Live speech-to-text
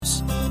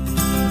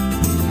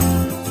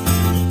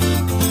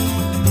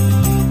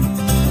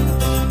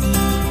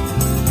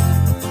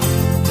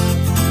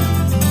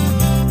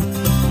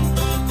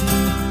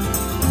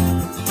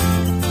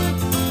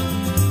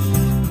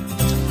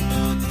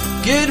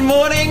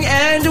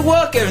and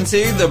welcome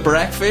to The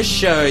Breakfast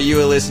Show.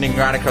 You are listening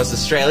right across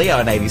Australia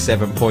on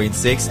 87.6,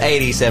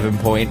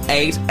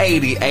 87.8,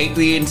 88,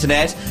 the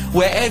internet.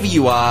 Wherever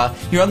you are,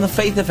 you're on the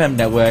Faith FM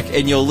network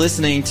and you're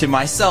listening to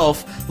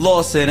myself,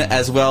 Lawson,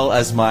 as well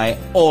as my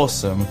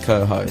awesome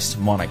co-host,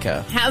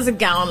 Monica. How's it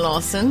going,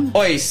 Lawson?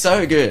 Oi,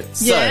 so good.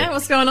 Yeah,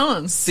 what's going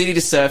on? City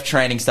to Surf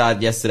training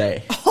started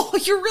yesterday. Oh,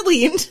 you're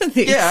really into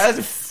this. Yeah,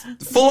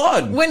 full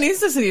on. When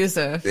is the City to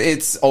Surf?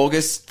 It's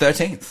August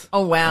 13th.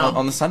 Oh, wow.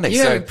 On the Sunday.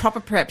 You're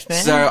proper prepped,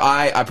 man. So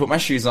I put my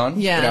shoes on.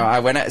 Yeah. You know,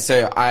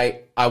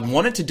 I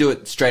wanted to do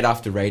it straight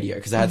after radio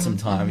because I had some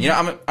time. You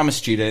know, I'm a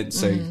student,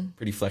 so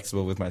pretty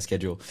flexible with my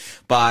schedule.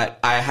 But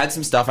I had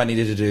some stuff I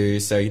needed to do,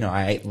 so, you know,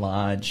 I ate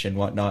lunch and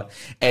whatnot.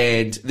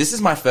 And this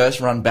is my first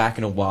run back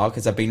in a while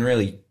because I've been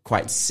really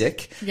quite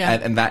sick. Yeah.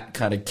 And that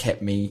kind of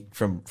kept me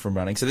from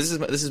running. So this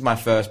is my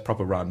first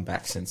proper run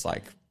back since,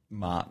 like,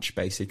 March,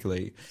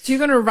 basically. So you're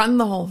going to run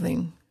the whole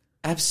thing?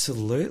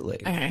 Absolutely.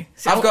 Okay.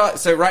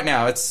 So right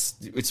now it's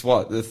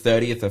what, the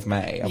 30th of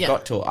May. I've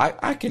got till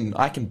I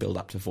can build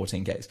up to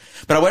 14Ks.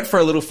 But I went for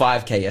a little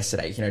 5K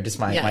yesterday, you know, just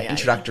my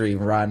introductory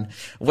run.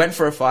 Went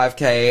for a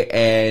 5K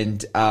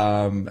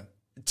and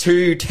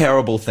two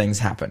terrible things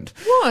happened.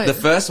 What? The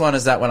first one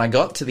is that when I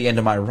got to the end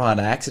of my run,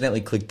 I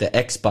accidentally clicked the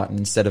X button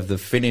instead of the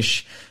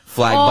finish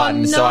flag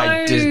button. No. So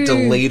I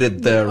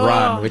deleted the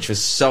run, which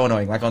was so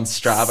annoying, like on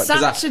Strava.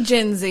 Such a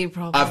Gen Z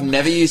problem. I've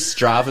never used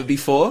Strava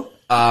before.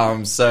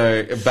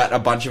 But a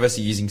bunch of us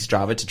are using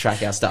Strava to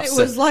track our stuff. It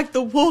was like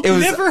the walk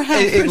never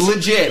happened. It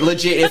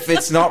legit. If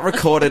it's not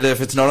recorded,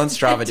 if it's not on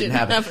Strava, it didn't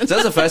happen. So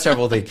that's the first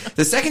terrible thing.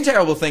 The second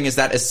terrible thing is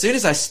that as soon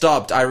as I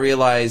stopped, I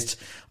realized,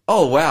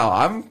 oh wow,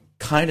 I'm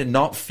kind of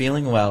not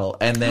feling well,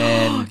 and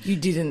then you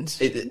didn't.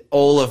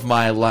 All of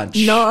my lunch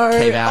came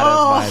out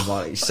of my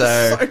body.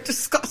 So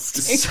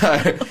disgusting.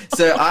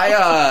 So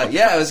I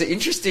it was an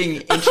interesting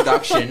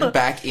introduction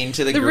back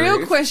into the groove.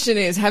 Real question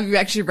is, have you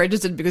actually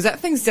registered? Because that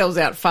thing sells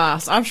out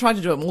fast. I've tried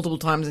to do it multiple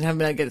times and haven't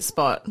been able to get a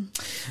spot.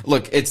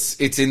 Look, it's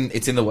in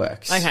the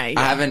works. Okay, yeah.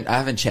 I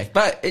haven't checked,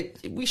 but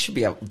we should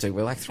be able to do it.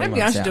 We're like 3 months out.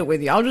 Maybe I should do it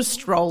with you. I'll just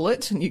stroll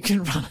it and you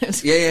can run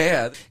it.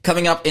 Yeah.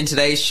 Coming up in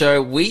today's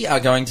show, we are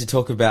going to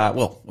talk about,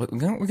 we're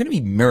going to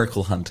be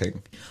miracle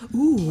hunting.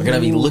 Ooh. We're going to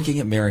be looking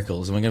at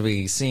miracles, and we're going to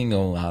be seeing,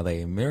 are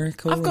they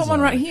miracles? I've got one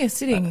right here,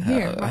 sitting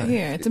here, right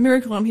here. It's a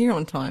miracle I'm here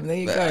on time. There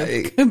you go.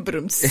 There's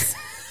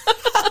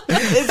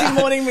your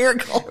morning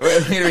miracle.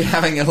 We're going to be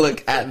having a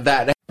look at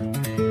that.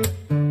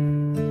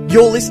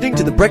 You're listening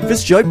to The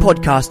Breakfast Show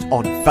podcast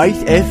on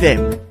Faith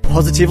FM.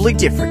 Positively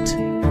different.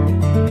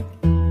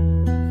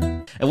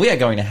 And we are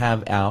going to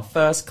have our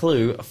first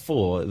clue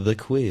for the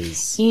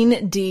quiz.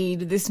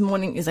 Indeed. This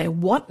morning is a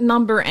What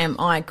Number Am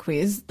I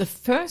quiz. The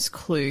first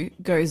clue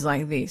goes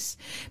like this.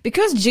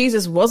 Because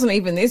Jesus wasn't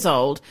even this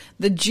old,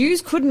 the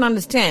Jews couldn't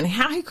understand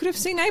how he could have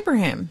seen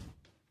Abraham.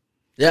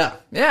 Yeah.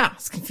 Yeah,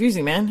 it's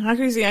confusing, man. How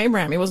could he see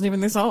Abraham? He wasn't even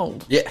this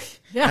old. Yeah.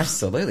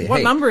 Absolutely.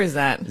 What number is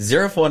that?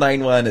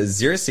 0491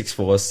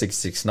 064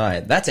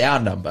 669. That's our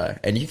number.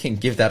 And you can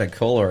give that a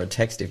call or a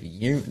text if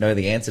you know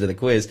the answer to the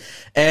quiz.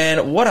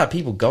 And what are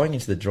people going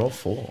into the draw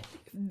for?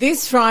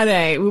 This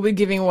Friday, we'll be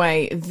giving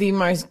away the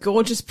most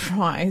gorgeous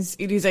prize.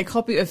 It is a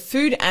copy of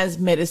Food as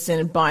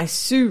Medicine by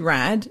Sue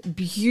Rad.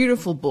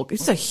 Beautiful book.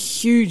 It's a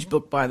huge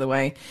book, by the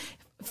way.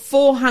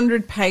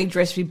 400-page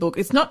recipe book.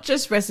 It's not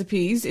just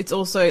recipes. It's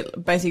also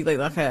basically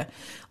like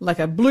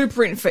a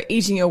blueprint for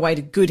eating your way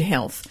to good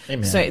health.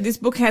 Amen. So this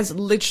book has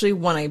literally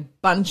won a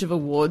bunch of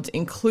awards,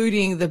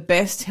 including the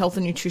best health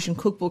and nutrition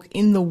cookbook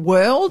in the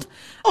world.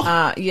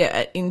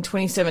 In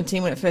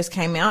 2017 when it first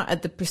came out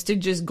at the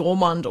prestigious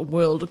Gourmand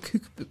World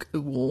Cookbook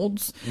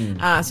Awards.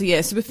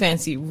 Super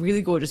fancy,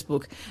 really gorgeous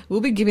book. We'll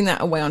be giving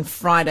that away on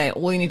Friday.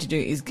 All you need to do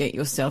is get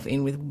yourself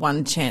in with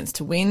one chance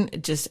to win.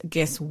 Just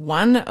guess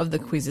one of the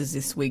quizzes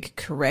this week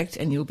correct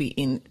and you'll be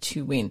in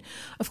to win.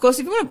 Of course,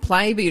 if you want to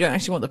play but you don't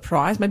actually want the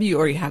prize, maybe you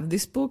already have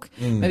this book,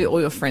 maybe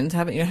all your friends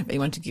have it, you don't have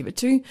anyone to give it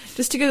to,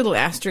 just stick a little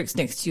asterisk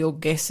next to your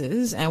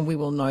guesses and we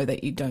will know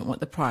that you don't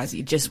want the prize.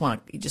 You just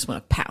want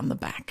a pat on the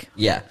back.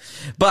 Yeah.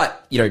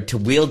 But, you know, to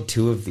wield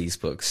two of these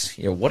books,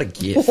 you know, what a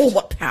gift. Oh,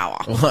 what power.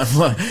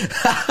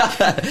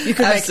 You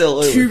can make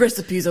two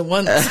recipes at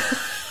once.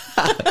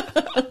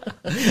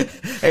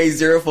 Hey,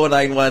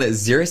 0491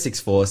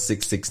 064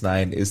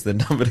 669 is the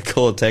number to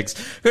call or text.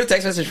 We got a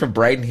text message from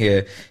Braden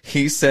here.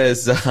 He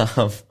says,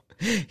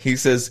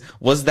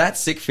 was that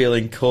sick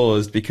feeling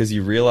caused because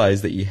you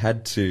realized that you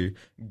had to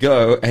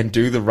go and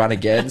do the run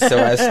again so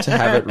as to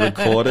have it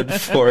recorded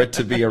for it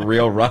to be a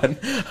real run?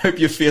 Hope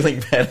you're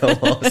feeling better,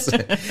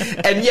 Lawson.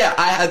 And yeah,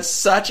 I had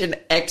such an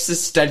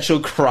existential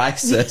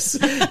crisis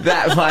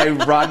that my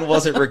run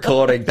wasn't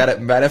recording that it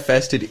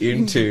manifested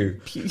into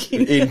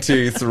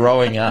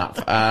throwing up.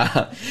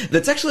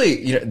 That's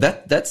actually, you know,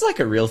 that's like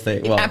a real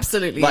thing. Well, it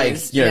absolutely like,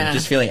 is. You know,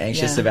 just feeling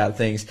anxious about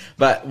things.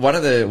 But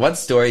one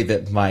story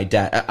that my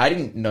dad, I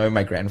didn't know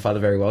my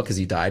grandfather very well because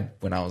he died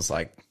when I was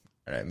like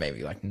I don't know,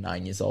 maybe like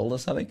 9 years old or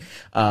something.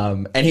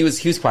 And he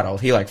was quite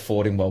old. He like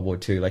fought in World War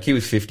II. Like he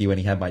was 50 when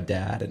he had my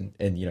dad,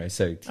 and you know,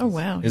 so Oh,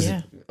 wow. he was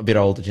Yeah. a bit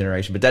older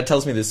generation. But Dad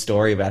tells me this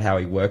story about how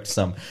he worked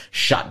some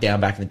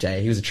shutdown back in the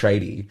day. He was a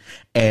tradie,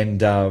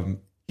 and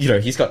you know,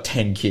 he's got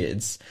 10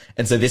 kids.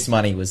 And so this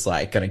money was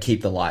like going to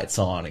keep the lights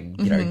on and,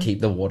 you know,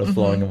 keep the water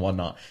flowing and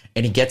whatnot.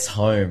 And he gets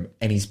home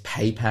and his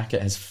pay packet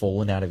has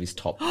fallen out of his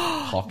top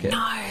pocket.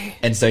 No.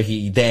 And so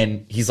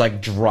he's like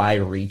dry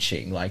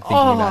reaching, like thinking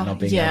about not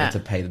being able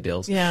to pay the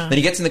bills. Yeah. Then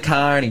he gets in the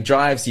car and he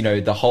drives, you know,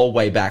 the whole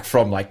way back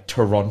from like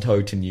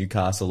Toronto to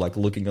Newcastle, like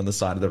looking on the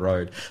side of the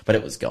road, but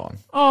it was gone.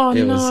 Oh,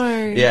 it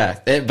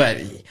no. But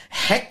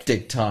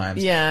hectic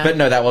times. Yeah. But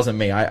no, that wasn't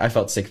me. I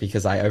felt sick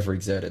because I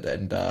overexerted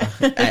and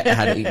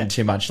had eaten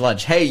too much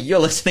lunch. Hey, you're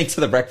listening to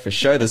The Breakfast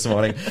Show this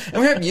morning,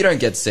 and we hope you don't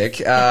get sick.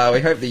 We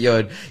hope that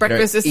you're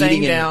breakfast is eating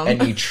staying down. a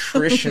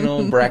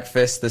nutritional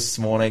breakfast this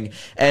morning.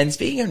 And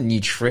speaking of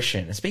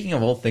nutrition, speaking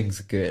of all things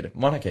good,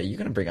 Monica, you're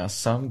going to bring us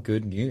some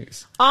good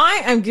news.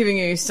 I am giving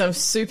you some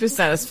super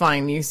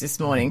satisfying news this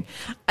morning.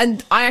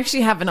 And I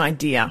actually have an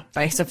idea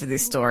based off of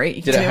this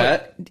story. Did it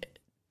hurt?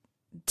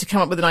 To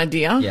come up with an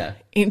idea? Yeah.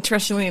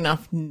 Interestingly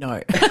enough,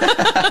 no.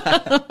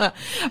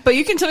 But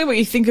you can tell me what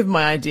you think of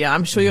my idea.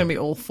 I'm sure you're going to be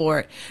all for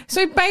it.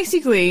 So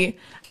basically,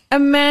 a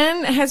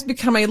man has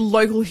become a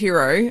local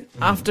hero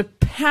after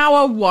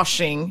power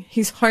washing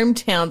his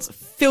hometown's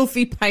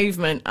filthy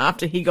pavement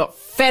after he got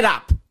fed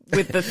up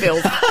with the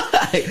filth.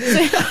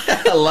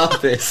 I love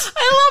this.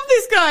 I love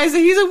this guy. So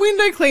he's a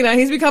window cleaner.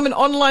 He's become an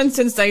online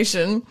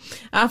sensation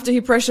after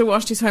he pressure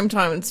washed his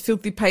hometown's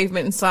filthy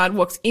pavement and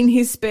sidewalks in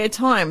his spare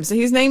time. So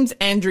his name's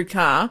Andrew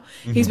Carr.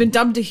 He's been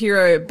dubbed a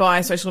hero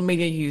by social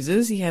media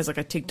users. He has like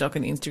a TikTok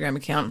and Instagram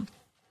account.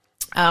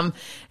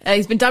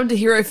 He's been dubbed a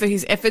hero for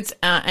his efforts,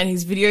 and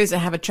his videos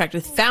have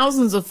attracted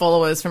thousands of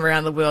followers from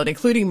around the world,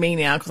 including me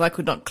now, because I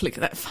could not click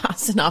that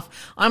fast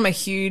enough. I'm a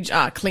huge,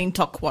 clean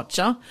talk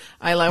watcher.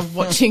 I love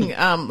watching,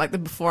 like the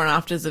before and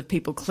afters of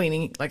people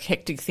cleaning, like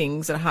hectic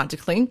things that are hard to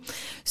clean.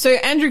 So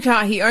Andrew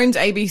Carr, he owns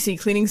ABC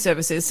Cleaning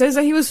Services, says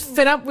that he was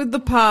fed up with the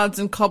paths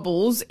and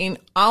cobbles in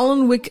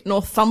Arlenwick,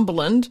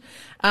 Northumberland,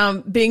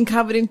 being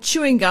covered in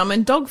chewing gum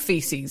and dog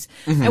feces.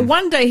 And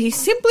one day he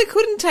simply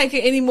couldn't take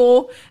it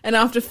anymore, and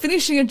after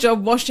finishing a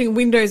job washing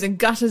windows and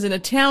gutters in a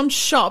town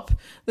shop,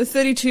 the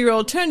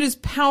 32-year-old turned his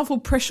powerful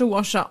pressure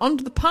washer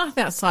onto the path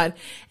outside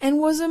and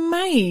was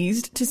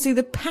amazed to see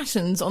the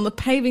patterns on the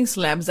paving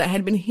slabs that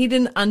had been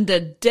hidden under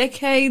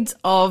decades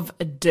of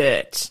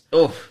dirt.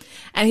 Oh.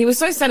 And he was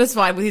so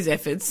satisfied with his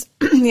efforts,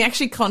 he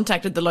actually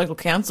contacted the local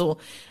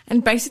council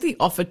and basically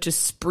offered to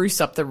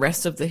spruce up the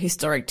rest of the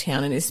historic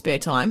town in his spare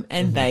time,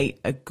 and they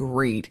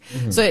agreed.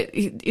 So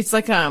it's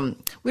like,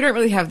 we don't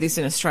really have this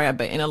in Australia,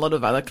 but in a lot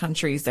of other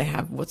countries, they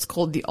have what's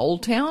called the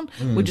Old Town,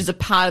 which is a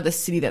part of the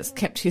city that's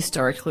kept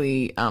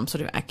historically sort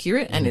of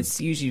accurate, and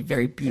it's usually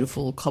very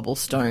beautiful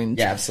cobblestones.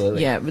 Yeah,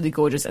 absolutely. Yeah, really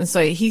gorgeous. And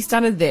so he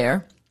started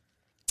there.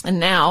 And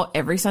now,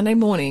 every Sunday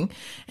morning,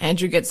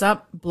 Andrew gets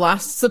up,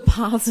 blasts the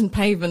paths and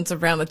pavements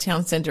around the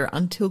town centre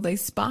until they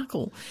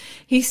sparkle.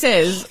 He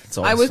says,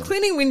 awesome. I was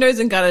cleaning windows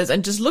and gutters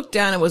and just looked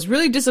down and was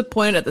really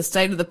disappointed at the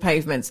state of the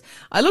pavements.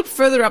 I looked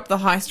further up the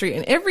high street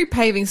and every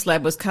paving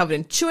slab was covered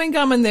in chewing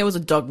gum and there was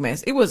a dog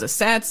mess. It was a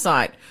sad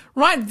sight.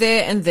 Right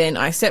there and then,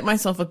 I set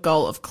myself a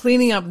goal of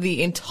cleaning up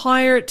the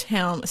entire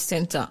town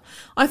centre.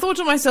 I thought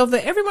to myself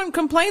that everyone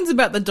complains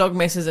about the dog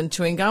messes and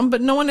chewing gum,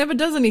 but no one ever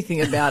does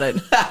anything about it.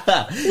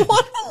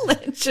 What a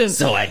legend.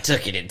 So I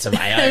took it into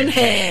my own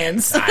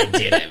hands. I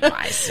did it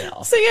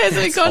myself. So yeah, so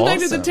he That's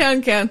contacted awesome. the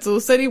town council,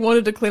 said he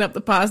wanted to clean up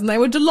the paths, and they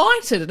were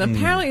delighted. And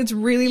apparently it's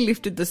really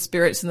lifted the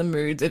spirits and the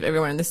moods of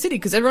everyone in the city,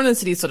 because everyone in the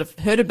city sort of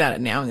heard about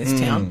it now in this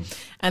town,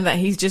 and that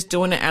he's just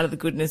doing it out of the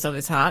goodness of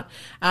his heart.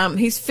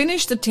 He's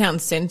finished the town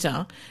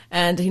centre,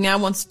 and he now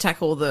wants to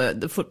tackle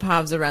the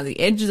footpaths around the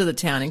edges of the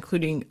town,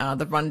 including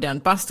the rundown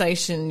bus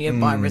station,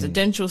 nearby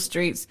residential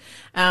streets.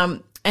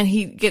 And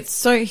he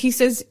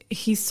says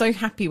he's so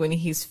happy when he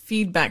hears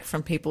feedback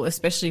from people,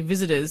 especially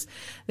visitors.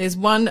 There's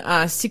one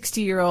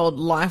 60-year-old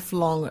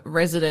lifelong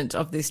resident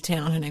of this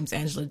town. Her name's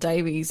Angela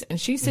Davies,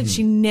 and she said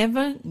she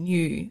never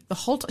knew the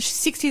whole time. She's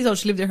 60 years old.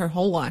 She lived there her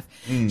whole life.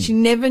 She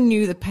never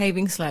knew the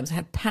paving slabs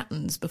had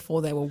patterns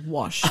before they were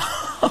washed.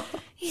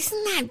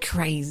 Isn't that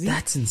crazy?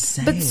 That's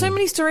insane. But so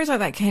many stories like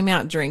that came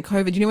out during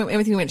COVID. You know, when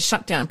everything went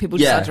shut down, people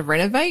just started to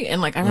renovate.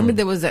 And like, I remember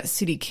there was that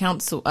city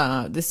council,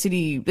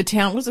 the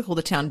town, what's it called?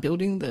 The town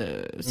building,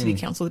 the city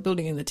council, the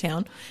building in the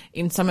town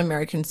in some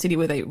American city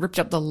where they ripped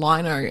up the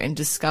lino and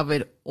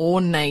discovered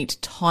ornate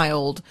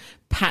tiled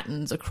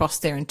patterns across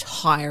their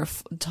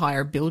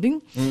entire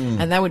building.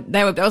 And that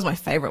was my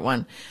favorite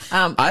one.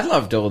 I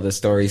loved all the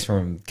stories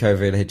from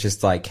COVID. It's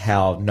just like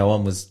how no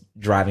one was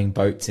driving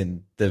boats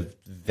in the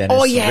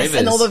Venice rivers.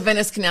 And all the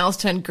Venice canals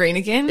turned green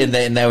again. And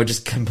they were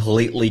just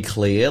completely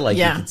clear, like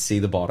you could see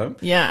the bottom.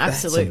 Yeah,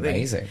 absolutely. That's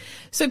amazing.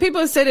 So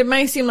people have said it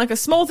may seem like a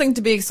small thing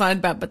to be excited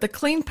about, but the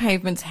clean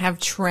pavements have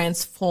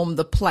transformed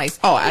the place.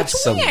 Oh, Which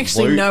absolutely. we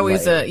actually know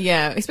is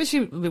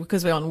especially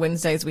because we're on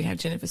Wednesdays, we have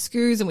Jennifer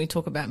Scoos and we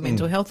talk about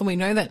mental health, and we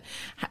know that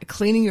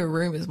cleaning your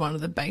room is one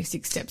of the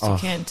basic steps you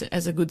can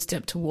as a good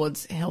step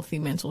towards healthy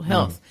mental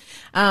health.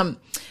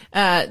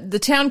 The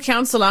town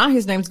councillor,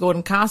 his name's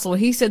Gordon Castle,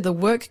 he said the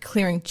work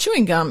clearing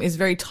chewing gum is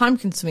very time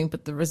consuming,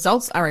 but the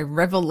results are a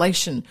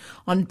revelation.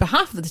 On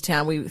behalf of the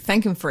town, we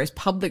thank him for his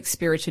public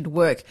spirited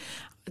work.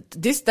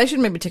 They should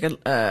maybe take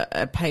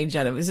a page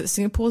out of, is it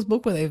Singapore's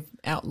book where they've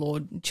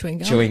outlawed chewing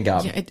gum? Chewing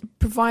gum. Yeah, it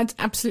provides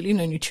absolutely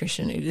no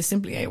nutrition. It is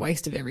simply a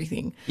waste of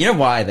everything. You know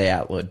why they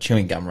outlawed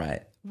chewing gum,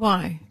 right?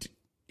 Why?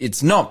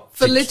 It's not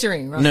For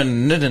littering, right?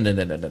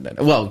 No.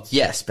 Well,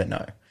 yes, but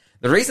no.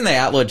 The reason they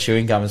outlawed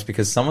chewing gum is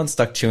because someone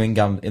stuck chewing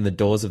gum in the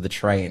doors of the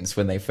trains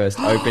when they first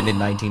opened in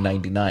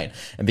 1999.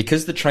 And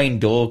because the train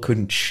door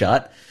couldn't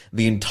shut,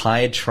 the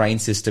entire train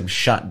system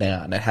shut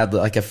down. It had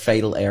like a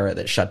fatal error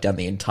that shut down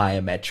the entire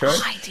metro.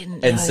 I didn't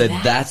know And so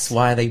that. that's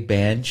why they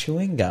banned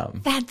chewing gum.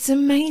 That's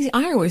amazing.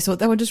 I always thought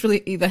they were just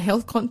really either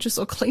health conscious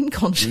or clean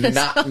conscious.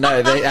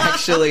 No, they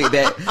actually,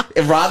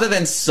 rather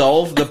than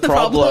solve the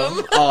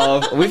problem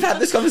of, we've had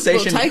this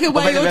conversation. We'll take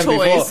away your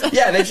toys. Before.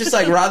 Yeah, they're just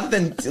like, rather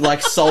than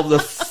like solve the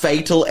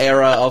fatal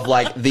error of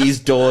like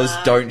these doors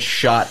don't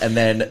shut and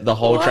then the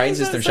whole Why train is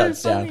that system so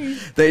shuts funny?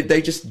 down.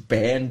 They just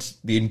banned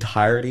the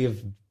entirety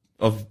of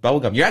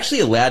bubblegum. You're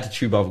actually allowed to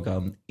chew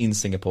bubblegum in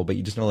Singapore, but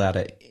you're just not allowed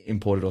to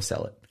import it or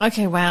sell it.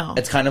 Okay, wow.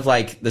 It's kind of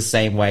like the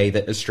same way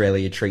that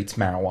Australia treats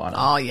marijuana.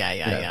 Oh,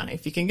 yeah.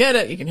 If you can get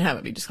it, you can have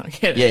it. You just can't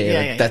get it.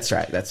 Yeah. That's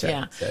right.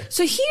 Yeah. So.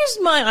 So here's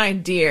my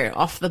idea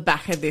off the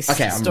back of this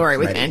story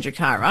with Andrew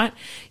Carr, right?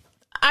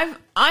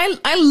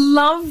 I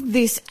love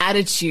this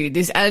attitude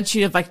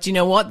of like, do you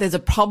know what? There's a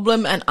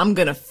problem and I'm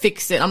going to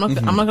fix it. I'm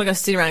not going to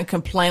sit around and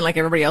complain like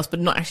everybody else,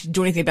 but not actually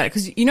do anything about it.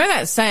 Cause you know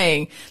that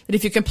saying that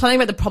if you're complaining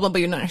about the problem,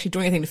 but you're not actually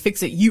doing anything to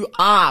fix it, you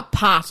are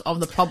part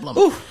of the problem.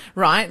 Oof.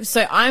 Right?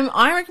 So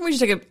I reckon we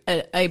should take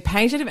a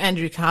page out of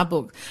Andrew Carr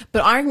book,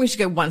 but I reckon we should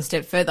go one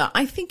step further.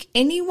 I think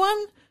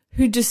anyone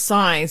who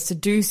decides to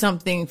do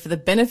something for the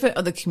benefit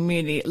of the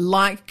community,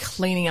 like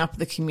cleaning up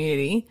the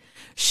community,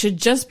 should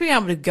just be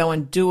able to go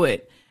and do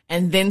it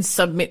and then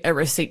submit a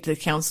receipt to the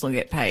council and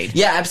get paid.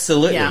 Yeah,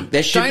 absolutely. Yeah.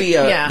 There should be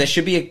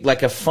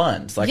a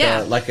fund, like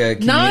a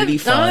community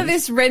fund. None of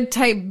this red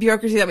tape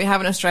bureaucracy that we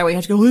have in Australia where you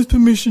have to go, there's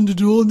permission to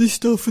do all this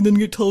stuff and then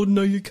get told,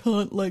 no, you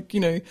can't,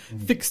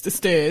 fix the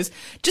stairs.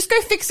 Just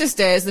go fix the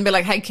stairs and be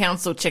like, hey,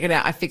 council, check it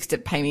out. I fixed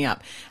it. Pay me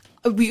up.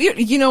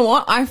 You know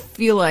what? I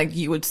feel like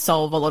you would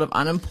solve a lot of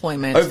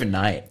unemployment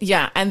overnight.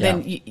 Yeah, and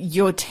then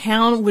your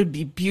town would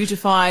be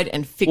beautified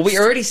and fixed. Well, we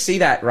already see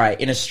that, right,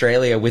 in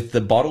Australia with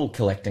the bottle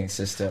collecting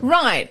system.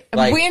 Right.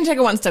 We're going to take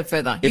it one step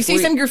further. You see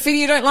some graffiti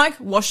you don't like,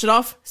 wash it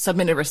off,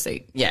 submit a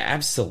receipt. Yeah,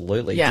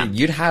 absolutely. Yeah. Dude,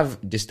 you'd have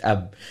just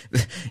the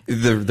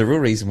real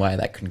reason why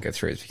that couldn't go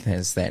through is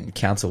because then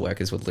council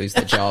workers would lose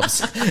their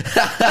jobs.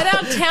 But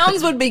our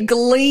towns would be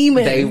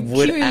gleaming. They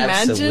would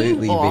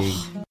absolutely be.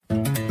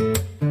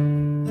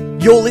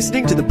 You're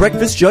listening to the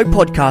Breakfast Show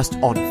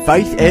podcast on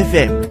Faith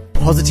FM.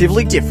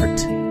 Positively different.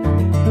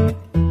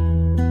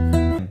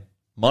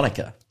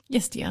 Monica.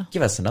 Yes, dear.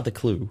 Give us another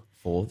clue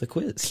for the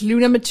quiz. Clue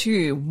number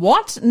 2.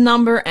 What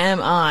number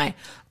am I?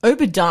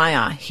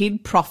 Obadiah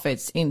hid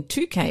prophets in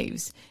 2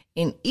 caves.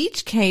 In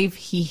each cave,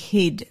 he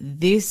hid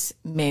this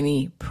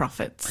many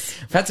prophets.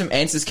 I've had some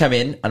answers come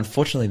in.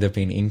 Unfortunately, they've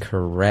been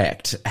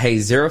incorrect. Hey,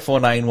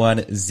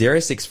 0491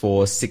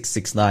 064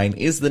 669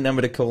 is the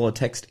number to call or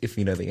text if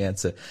you know the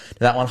answer to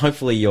that one.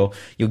 Hopefully, you're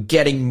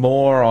getting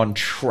more on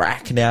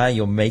track now.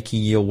 You're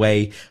making your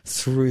way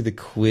through the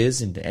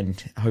quiz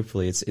and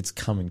hopefully it's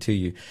coming to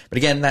you. But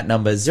again, that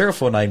number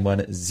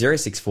 0491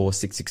 064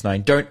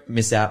 669. Don't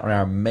miss out on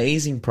our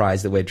amazing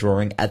prize that we're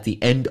drawing at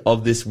the end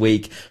of this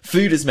week.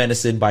 Food is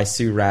Medicine by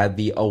Sue Rad,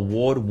 the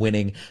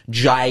award-winning,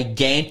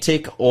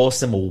 gigantic,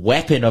 awesome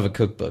weapon of a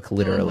cookbook,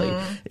 literally.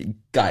 Mm-hmm.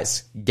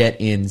 Guys,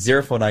 get in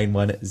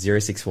 0491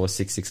 064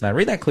 669.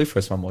 Read that clue for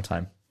us one more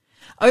time.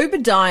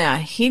 Obadiah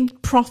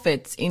hid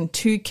prophets in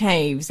 2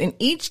 caves. In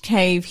each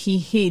cave, he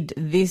hid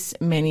this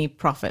many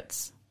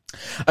prophets.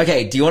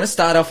 Okay, do you want to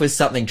start off with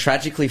something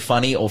tragically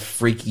funny or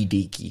freaky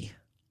deaky?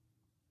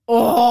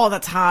 Oh,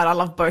 that's hard. I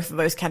love both of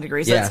those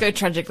categories. Yeah. Let's go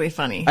tragically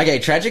funny. Okay,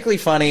 tragically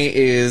funny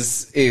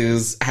has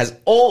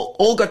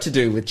all got to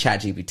do with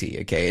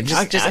ChatGPT. Okay, and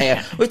just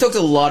AI. We've talked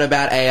a lot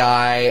about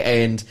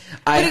AI,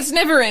 but it's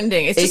never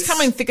ending. It's just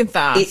coming thick and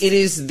fast. It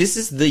is. This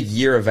is the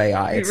year of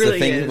AI. It's really the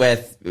thing is. where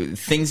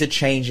things are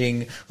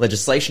changing,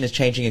 legislation is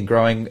changing and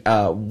growing.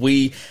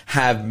 We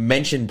have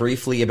mentioned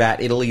briefly about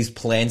Italy's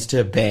plans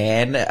to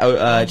ban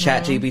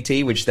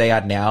ChatGPT, which they are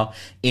now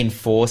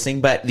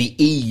enforcing, but the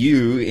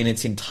EU in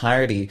its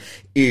entirety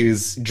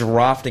is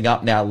drafting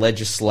up now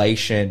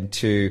legislation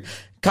to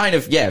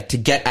to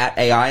get at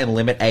AI and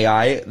limit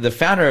AI. The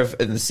founder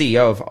and the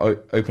CEO of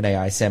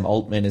OpenAI, Sam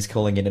Altman, is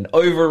calling it an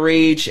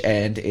overreach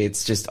and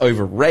it's just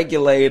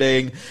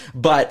over-regulating,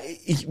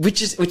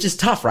 which is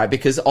tough, right?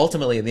 Because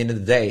ultimately, at the end of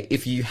the day,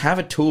 if you have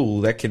a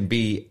tool that can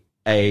be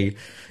a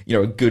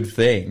good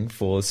thing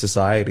for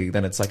society,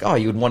 then it's like, oh,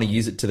 you would want to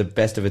use it to the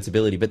best of its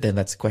ability. But then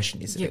that's the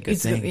question: is it a good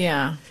thing?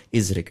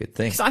 Is it a good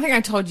thing? So I think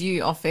I told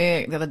you off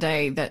air the other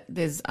day that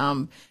there's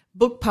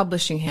book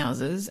publishing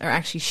houses are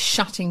actually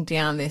shutting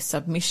down their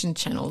submission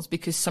channels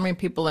because so many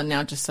people are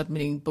now just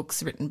submitting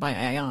books written by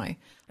AI.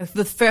 And for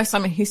the first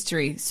time in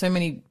history, so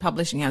many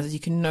publishing houses, you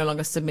can no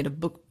longer submit a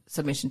book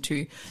submission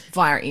to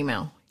via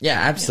email. Yeah,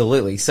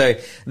 absolutely. So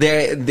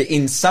there,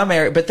 in some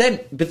area, but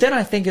then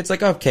I think it's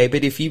like, okay,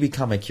 but if you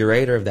become a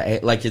curator of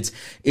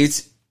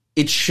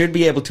it should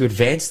be able to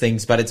advance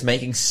things, but it's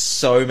making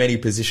so many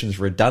positions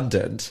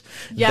redundant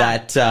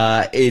that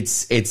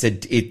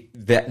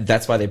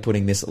that's why they're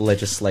putting this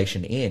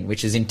legislation in,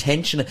 which is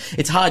intentional.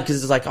 It's hard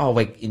because it's like, oh,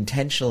 wait,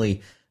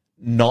 intentionally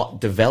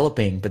not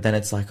developing, but then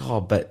it's like,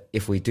 oh, but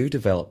if we do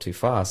develop too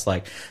fast,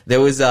 like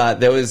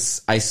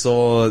I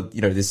saw,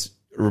 this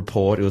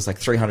report, it was like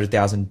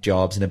 300,000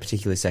 jobs in a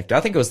particular sector.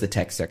 I think it was the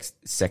tech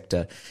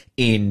sector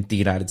in the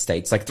United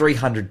States. Like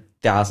 300,000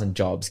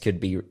 jobs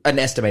an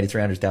estimated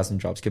 300,000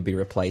 jobs could be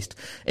replaced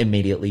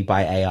immediately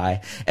by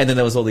AI. And then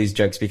there was all these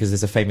jokes because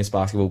there's a famous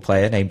basketball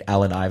player named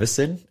Allen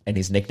Iverson and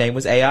his nickname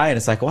was AI. And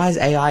it's like, why is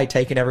AI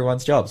taking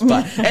everyone's jobs?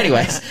 But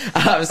anyways.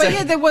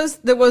 There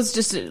was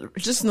just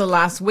in the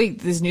last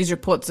week, there's news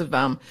reports of,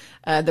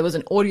 there was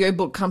an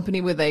audiobook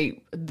company where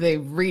they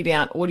read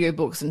out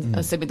audiobooks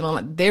and submit them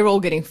online. They're all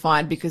getting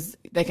fired because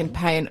they can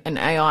pay an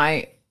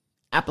AI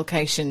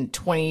application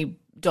 $20,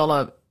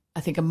 I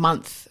think, a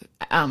month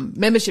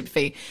membership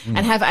fee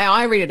and have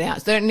AI read it out.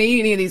 So they don't need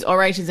any of these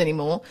orators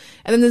anymore.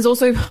 And then there's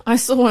also, I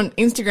saw on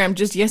Instagram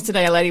just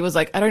yesterday, a lady was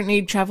like, I don't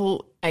need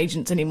travel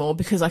agents anymore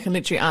because I can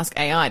literally ask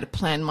AI to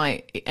plan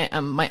my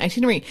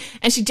itinerary.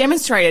 And she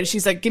demonstrated,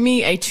 she's like, give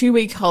me a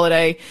 2-week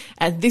holiday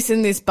at this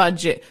and this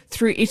budget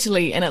through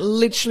Italy. And it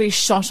literally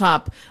shot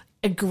up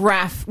a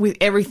graph with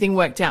everything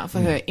worked out for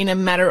her in a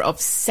matter of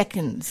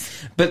seconds.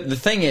 But the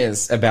thing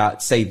is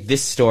about, say,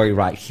 this story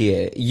right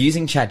here,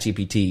 using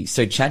ChatGPT.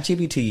 So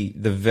ChatGPT,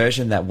 the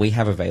version that we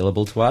have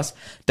available to us,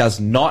 does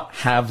not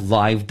have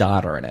live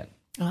data in it.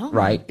 Oh.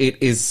 Right?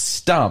 It is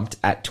stumped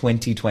at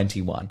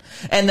 2021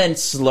 and then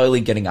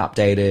slowly getting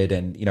updated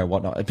and,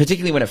 whatnot.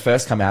 Particularly when it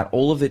first came out,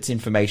 all of its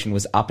information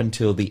was up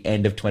until the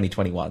end of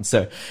 2021.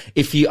 So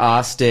if you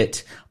asked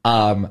it,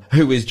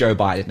 who is Joe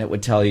Biden, it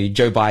would tell you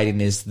Joe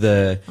Biden is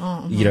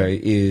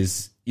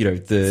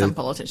some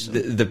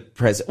politician. The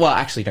president. Well,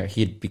 actually, no,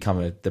 he'd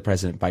become the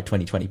president by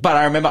 2020. But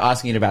I remember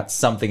asking it about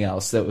something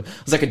else that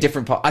was like a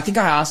different. I think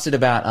I asked it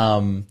about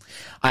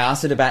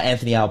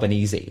Anthony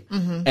Albanese,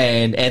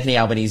 and Anthony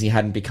Albanese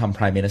hadn't become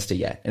prime minister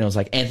yet, and it was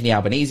like Anthony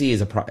Albanese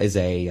is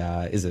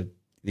a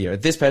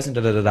this person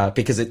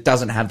because it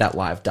doesn't have that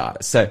live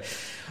data. So.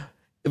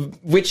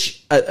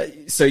 This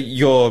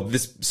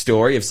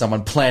story of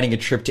someone planning a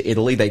trip to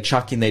Italy, they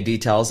chuck in their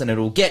details and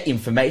it'll get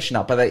information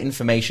up, but that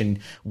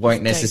information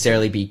won't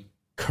necessarily be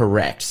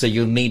correct. So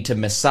you'll need to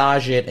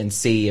massage it and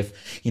see if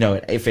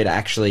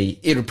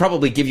it'll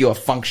probably give you a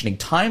functioning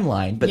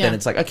timeline, but then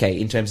it's like, okay,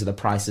 in terms of the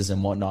prices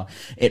and whatnot,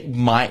 it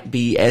might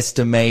be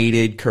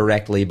estimated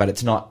correctly, but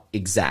it's not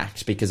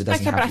exact because it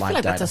doesn't have live data. I feel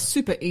like that's a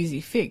super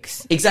easy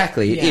fix.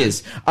 Exactly, it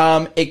is.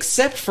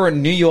 Except for a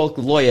New York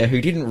lawyer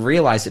who didn't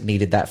realize it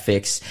needed that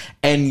fix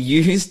and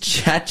used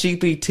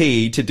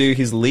ChatGPT to do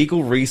his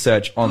legal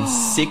research on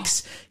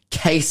 6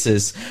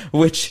 cases,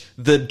 which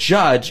the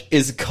judge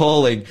is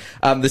calling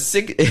this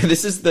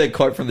is the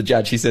quote from the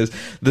judge. He says,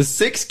 the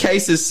 6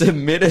 cases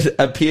submitted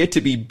appear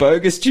to be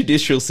bogus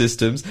judicial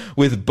systems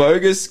with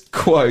bogus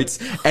quotes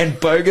and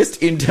bogus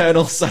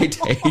internal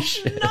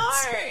citations.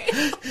 Oh,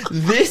 no.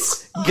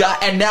 This guy,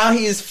 and now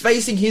he is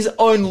facing his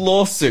own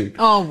lawsuit.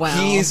 Oh, wow.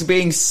 He is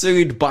being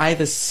sued by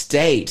the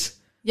state.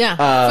 Yeah,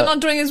 for not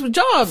doing his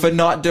job. For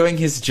not doing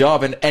his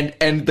job.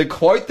 And the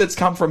quote that's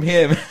come from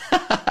him,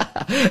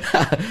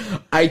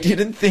 I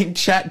didn't think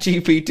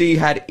ChatGPT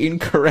had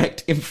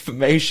incorrect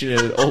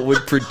information or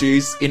would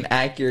produce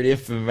inaccurate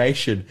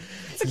information.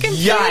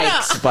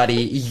 Yikes,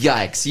 buddy.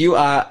 Yikes. You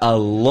are a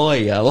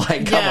lawyer.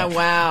 Like, come on.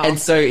 Wow. And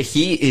so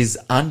he is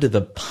under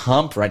the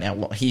pump right now.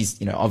 Well, he's,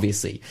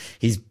 obviously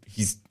he's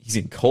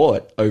in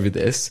court over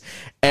this.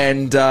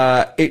 And,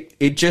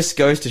 it just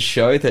goes to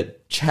show that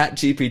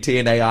ChatGPT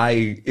and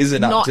AI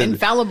isn't not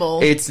infallible.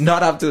 It's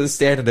not up to the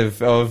standard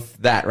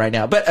of that right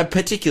now. But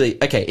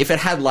particularly, okay, if it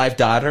had live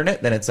data in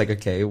it, then it's like,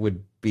 okay, it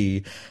would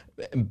be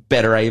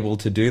better able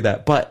to do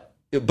that. But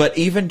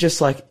even just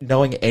like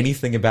knowing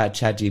anything about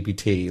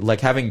ChatGPT,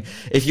 like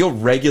if you're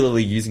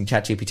regularly using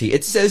ChatGPT,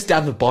 it says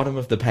down the bottom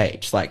of the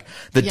page, like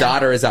the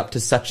data is up to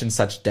such and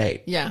such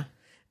date. Yeah.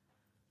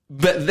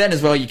 But then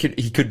as well, he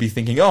could be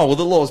thinking, oh, well,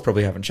 the laws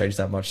probably haven't changed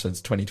that much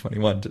since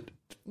 2021.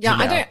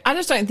 I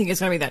just don't think it's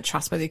going to be that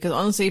trustworthy because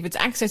honestly, if it's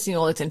accessing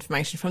all its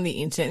information from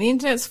the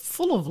internet's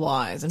full of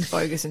lies and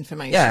bogus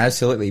information. Yeah,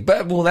 absolutely.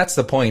 But well, that's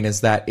the point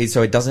is that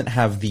so it doesn't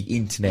have the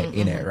internet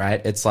in it, right?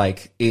 It's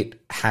like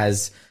it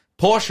has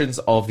portions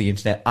of the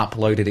internet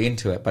uploaded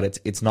into it, but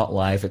it's not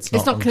live. It's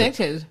not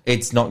connected.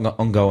 It's not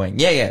ongoing.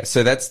 Yeah.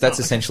 So that's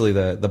essentially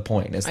the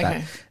point is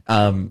that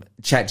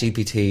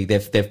ChatGPT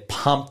they've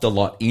pumped a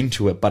lot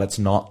into it, but it's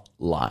not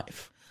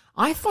live.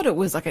 I thought it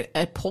was like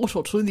a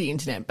portal to the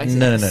internet, basically.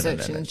 No.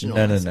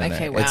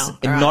 Okay, wow.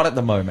 It's not at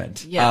the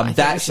moment. Yeah, I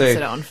think we should set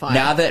it on fire.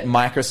 Now that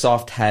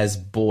Microsoft has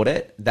bought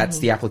it, that's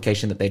the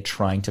application that they're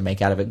trying to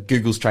make out of it.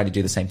 Google's trying to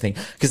do the same thing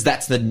because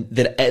that's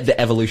the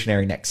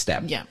evolutionary next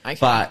step. Yeah, okay.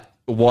 But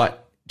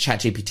what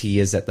ChatGPT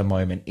is at the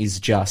moment is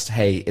just,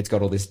 hey, it's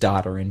got all this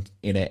data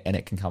in it and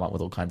it can come up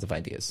with all kinds of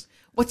ideas.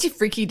 What's your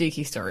freaky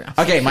deaky story?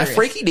 Okay, my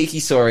freaky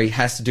deaky story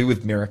has to do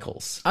with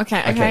miracles. Okay.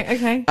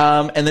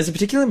 And there's a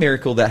particular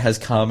miracle that has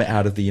come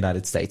out of the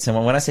United States.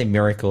 And when I say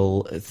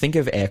miracle, think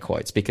of air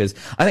quotes, because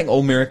I think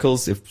all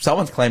miracles, if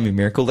someone's claiming a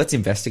miracle, let's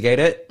investigate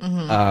it.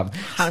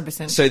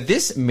 100%. So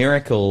this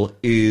miracle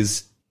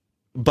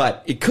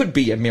but it could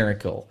be a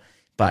miracle.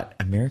 But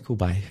a miracle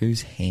by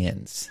whose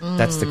hands?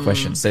 That's the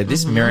question. So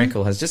this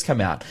miracle has just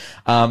come out.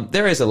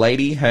 There is a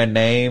lady, her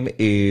name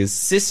is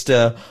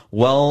Sister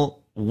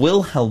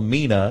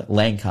Wilhelmina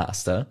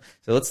Lancaster.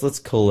 So let's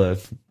call her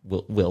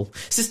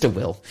Sister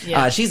Will.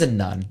 Yeah. She's a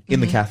nun in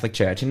the Catholic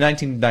Church. In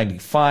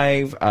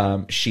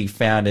 1995, she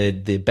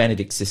founded the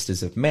Benedict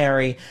Sisters of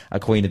Mary, a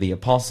Queen of the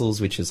Apostles,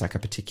 which is like a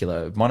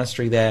particular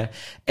monastery there.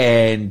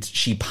 And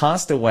she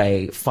passed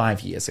away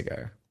 5 years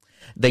ago.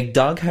 They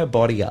dug her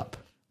body up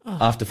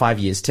after 5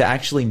 years to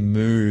actually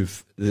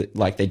move,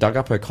 they dug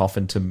up her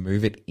coffin to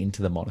move it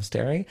into the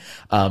monastery.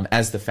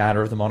 As the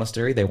founder of the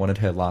monastery, they wanted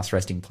her last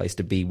resting place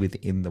to be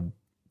within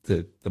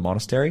the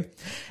monastery.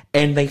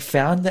 And they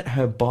found that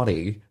her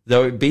body,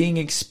 though being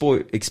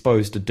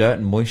exposed to dirt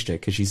and moisture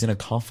because she's in a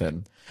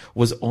coffin,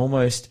 was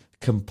almost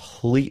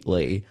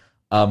completely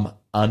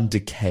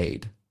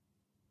undecayed.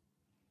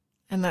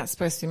 And that's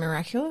supposed to be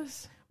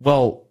miraculous?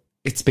 Well,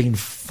 it's been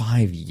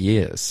 5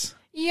 years.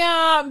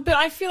 Yeah, but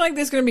I feel like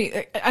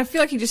I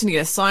feel like you just need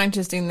a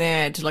scientist in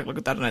there to look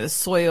at, I don't know, the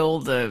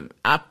soil, the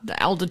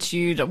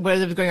altitude,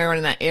 whatever's going on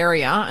in that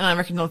area, and I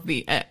reckon it'll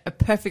be a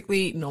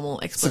perfectly normal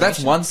explanation. So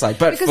that's one side.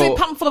 But because they're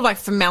pumped full of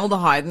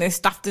formaldehyde and they're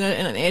stuffed in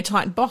an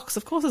airtight box,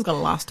 of course it's going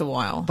to last a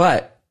while.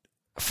 But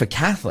for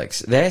Catholics,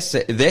 they're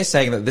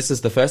saying that this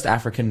is the first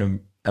African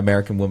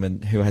American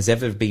woman who has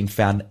ever been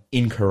found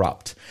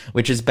incorrupt,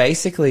 which is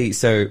basically,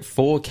 so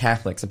for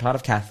Catholics, a part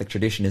of Catholic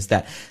tradition is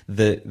that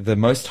the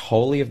most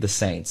holy of the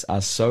saints are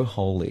so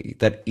holy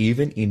that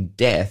even in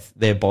death,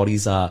 their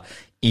bodies are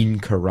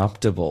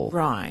incorruptible.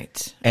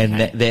 Right.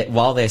 And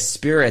while their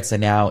spirits are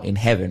now in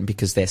heaven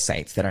because they're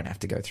saints, they don't have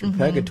to go through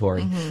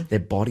purgatory, their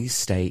bodies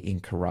stay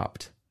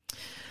incorrupt.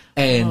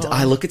 And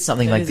I look at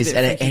something like this,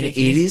 and it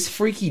is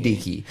freaky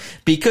deaky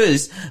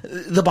because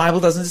the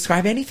Bible doesn't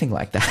describe anything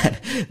like that.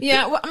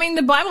 Yeah, well,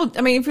 the Bible.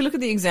 If you look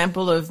at the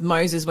example of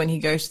Moses when he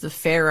goes to the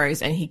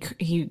pharaohs and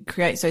he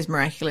creates those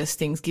miraculous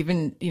things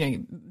given,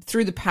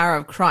 through the power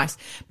of Christ,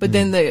 but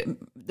then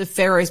the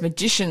pharaohs'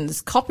 magicians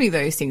copy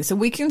those things. So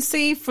we can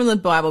see from the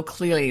Bible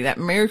clearly that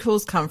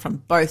miracles come from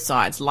both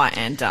sides, light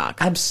and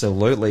dark.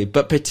 Absolutely,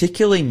 but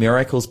particularly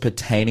miracles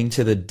pertaining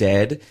to the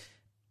dead,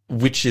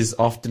 which is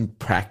often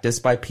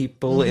practiced by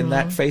people in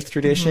that faith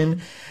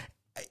tradition,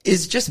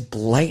 is just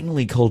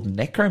blatantly called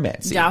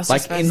necromancy. Yeah,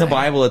 in the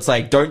Bible, it's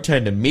like, don't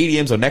turn to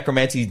mediums or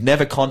necromancy,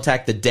 never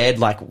contact the dead,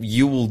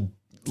 you will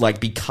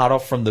be cut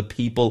off from the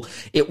people.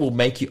 It will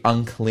make you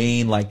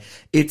unclean.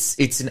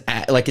 It's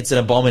an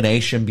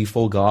abomination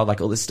before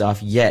God, all this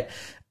stuff. Yet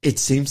it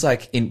seems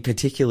like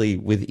particularly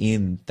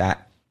within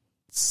that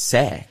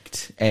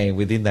sect and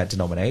within that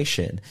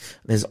denomination,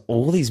 there's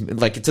all these,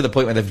 to the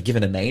point where they've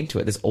given a name to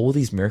it, there's all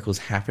these miracles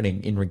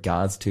happening in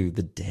regards to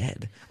the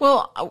dead.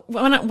 Well,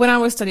 when I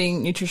was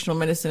studying nutritional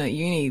medicine at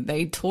uni,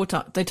 they told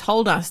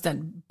us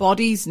that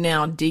bodies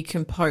now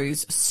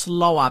decompose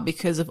slower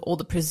because of all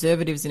the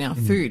preservatives in our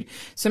food.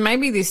 So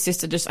maybe this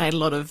sister just ate a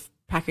lot of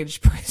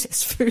packaged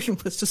processed food and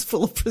was just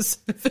full of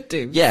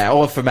preservatives. Yeah,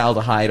 or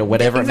formaldehyde or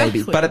whatever it may be.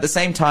 Exactly. But at the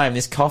same time,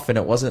 this coffin,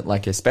 it wasn't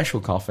like a special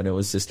coffin. It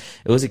was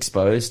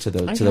exposed to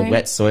the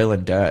wet soil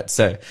and dirt.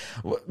 So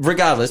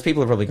regardless,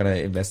 people are probably going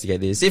to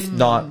investigate this. If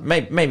not,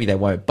 maybe they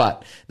won't.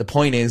 But the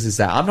point is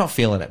that I'm not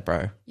feeling it,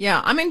 bro.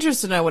 Yeah, I'm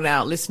interested to know what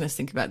our listeners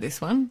think about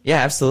this one. Yeah,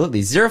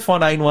 absolutely.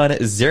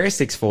 0491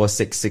 064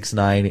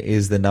 669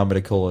 is the number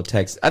to call or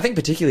text. I think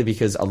particularly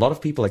because a lot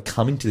of people are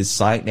coming to this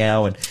site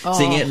now and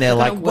seeing it and they're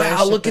like,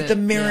 wow, look at the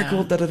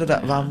miracle, yeah.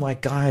 Yeah. I'm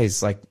like,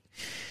 guys,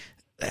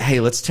 hey,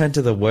 let's turn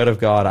to the word of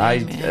God.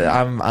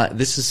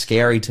 This is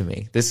scary to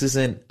me.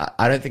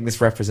 I don't think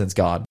this represents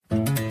God.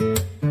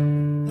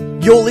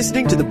 You're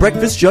listening to the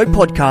Breakfast Show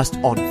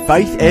podcast on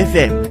Faith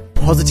FM.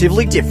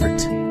 Positively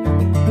different.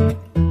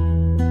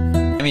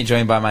 I'm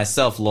joined by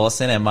myself,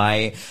 Lawson, and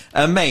my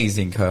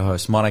amazing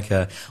co-host,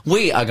 Monica.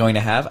 We are going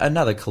to have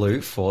another clue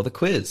for the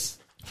quiz.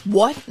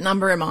 What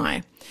number am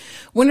I?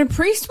 When a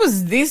priest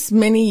was this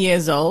many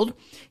years old,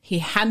 he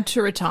had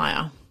to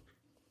retire.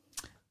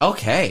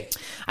 Okay.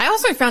 I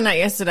also found out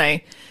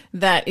yesterday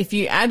that if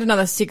you add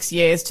another 6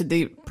 years to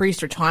the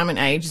priest retirement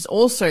age, it's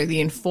also the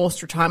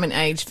enforced retirement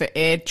age for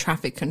air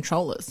traffic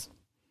controllers.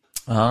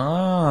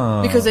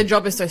 Oh. Because their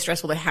job is so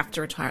stressful, they have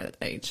to retire at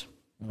that age.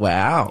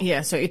 Wow.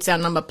 Yeah, so it's our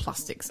number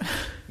plus 6.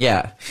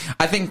 Yeah.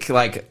 I think,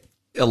 like,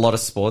 a lot of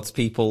sports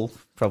people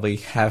probably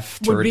have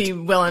to Would be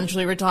well and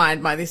truly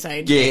retired by this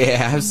age.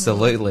 Yeah,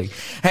 absolutely.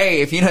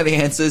 Hey, if you know the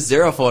answers,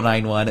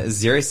 0491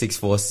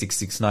 064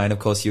 669. Of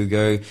course, you'll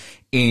go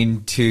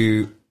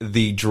into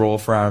the draw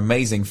for our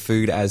amazing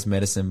Food as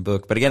Medicine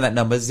book. But again, that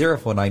number is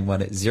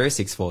 0491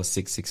 064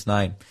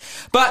 669.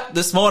 But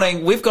this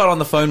morning, we've got on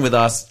the phone with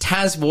us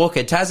Tas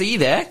Walker. Tas, are you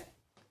there?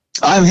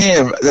 I'm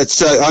here.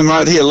 I'm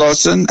right here,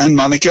 Lawson and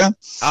Monica.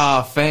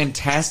 Ah,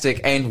 fantastic.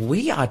 And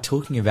we are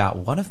talking about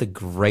one of the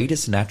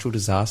greatest natural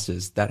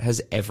disasters that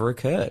has ever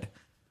occurred.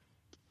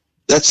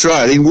 That's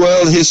right, in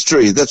world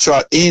history. That's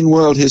right, in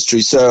world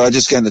history. So I'm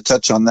just going to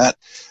touch on that.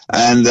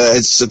 And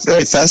it's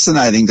very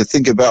fascinating to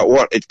think about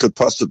what it could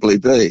possibly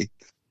be.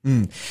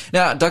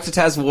 Now, Dr.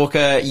 Tas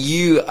Walker,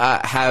 you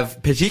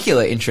have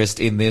particular interest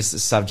in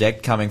this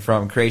subject coming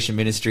from Creation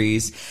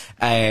Ministries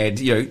and,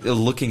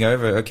 looking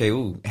over,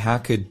 how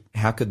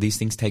could these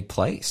things take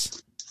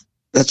place?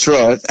 That's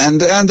right. And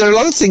there are a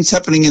lot of things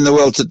happening in the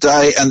world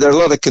today, and there are a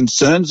lot of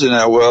concerns in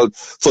our world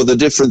for the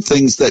different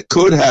things that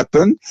could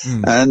happen.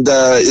 And,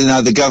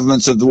 the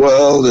governments of the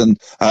world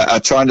are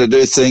trying to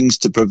do things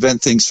to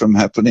prevent things from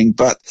happening.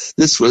 But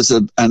this was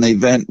an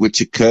event which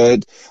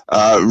occurred,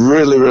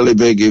 really, really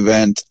big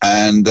event.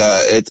 And,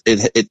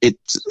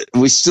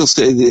 we still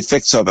see the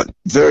effects of it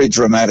very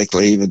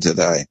dramatically even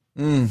today.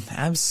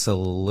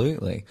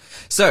 Absolutely.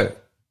 So,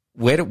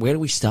 where do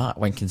we start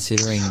when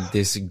considering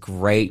this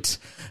great,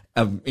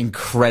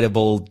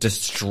 incredible,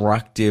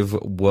 destructive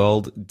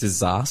world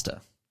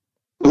disaster?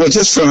 Well,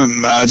 just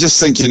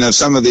thinking of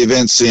some of the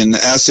events in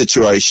our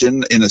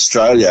situation in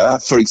Australia,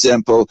 for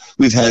example,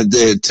 we've had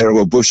the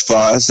terrible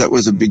bushfires. That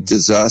was a big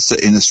disaster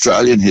in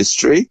Australian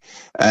history.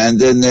 And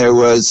then there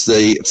was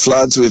the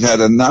floods. We've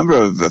had a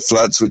number of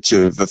floods which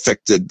have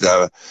affected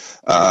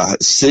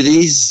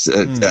cities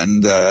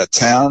and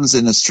towns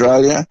in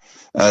Australia.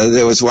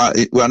 There was one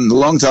a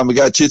long time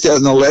ago,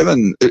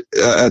 2011,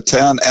 a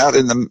town out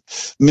in the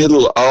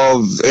middle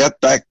of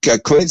outback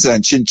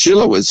Queensland,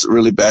 Chinchilla, was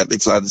really badly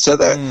flooded. So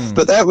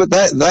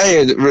they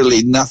had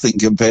really nothing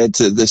compared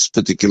to this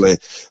particular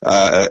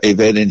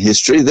event in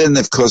history. Then,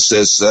 of course,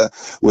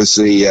 was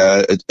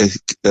the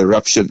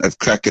eruption of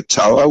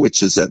Krakatoa,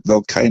 which is that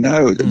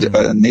volcano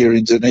near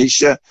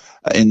Indonesia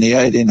in the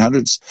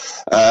 1800s.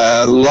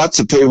 Lots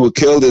of people were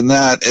killed in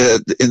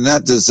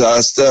that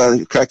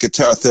disaster.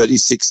 Krakatoa,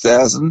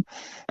 36,000.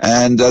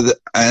 And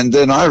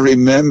then I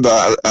remember,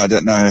 I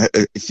don't know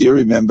if you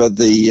remember,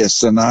 the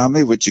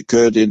tsunami which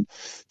occurred in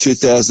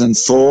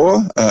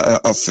 2004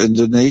 off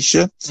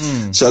Indonesia.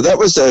 So that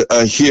was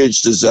a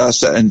huge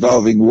disaster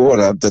involving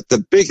water. But the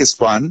biggest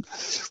one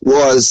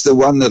was the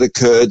one that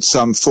occurred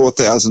some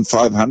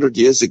 4,500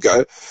 years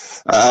ago.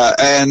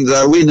 And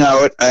we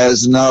know it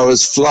as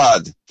Noah's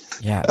flood.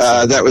 Yeah,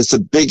 that was the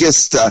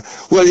biggest,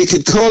 you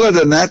could call it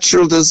a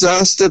natural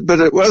disaster, but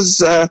it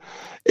was,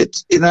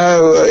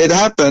 it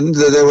happened.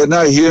 There were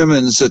no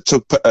humans that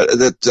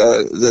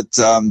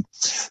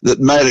that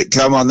made it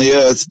come on the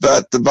earth,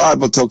 but the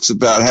Bible talks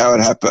about how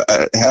it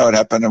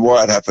happened and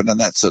why it happened and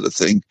that sort of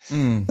thing.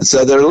 And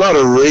so there are a lot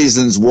of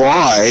reasons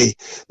why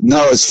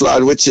Noah's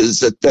flood, which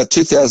is about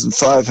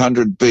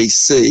 2,500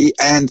 BC,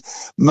 and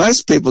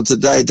most people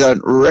today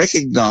don't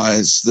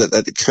recognize that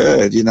it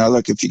occurred.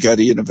 Like if you go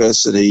to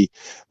university,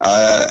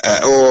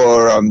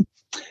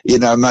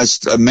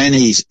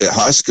 many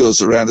high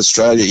schools around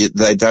Australia,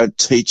 they don't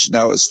teach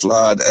Noah's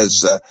flood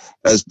as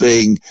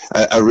being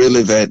a real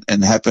event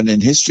and happened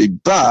in history.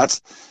 But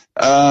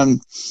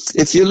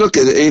if you look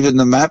at even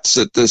the maps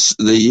that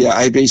the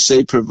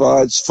ABC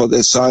provides for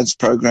their science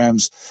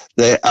programs,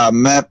 there are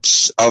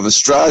maps of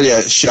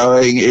Australia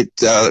showing it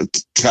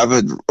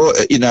covered,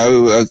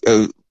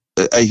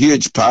 a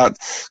huge part,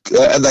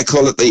 and they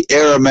call it the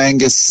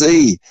Eromanga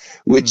Sea,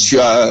 which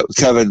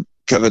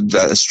covered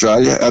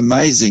Australia.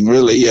 Amazing,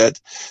 really.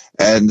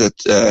 And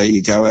that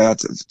you go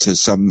out to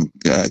some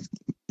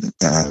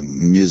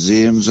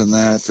museums and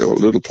that, or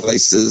little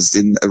places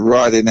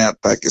right in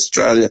outback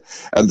Australia,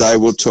 and they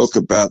will talk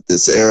about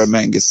this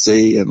Eromanga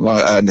Sea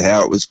and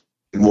how it was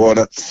in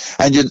water.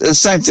 And the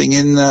same thing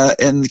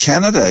in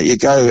Canada. You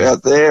go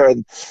out there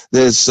and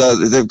there's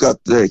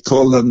they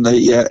call them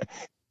the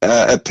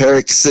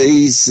Eperic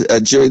Seas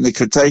during the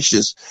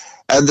Cretaceous.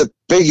 And the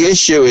big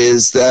issue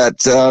is that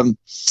the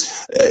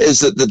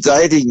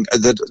dating,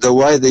 the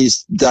way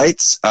these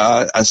dates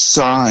are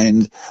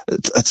assigned,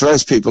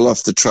 throws people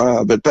off the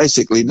trail. But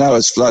basically,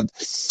 Noah's flood,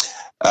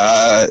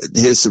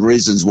 here's the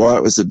reasons why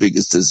it was the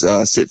biggest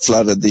disaster. It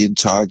flooded the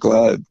entire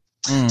globe.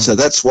 So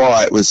that's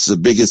why it was the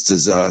biggest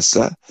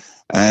disaster.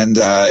 And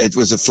it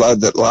was a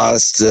flood that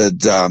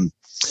lasted,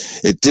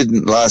 it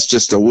didn't last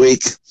just a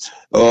week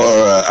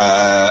or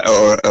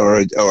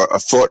a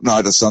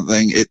fortnight or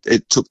something.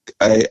 It took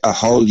a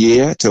whole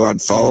year to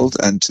unfold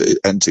and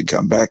to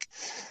come back.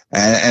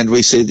 And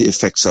we see the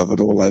effects of it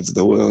all over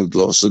the world,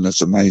 Lawson.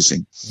 It's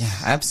amazing. Yeah,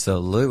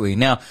 absolutely.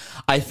 Now,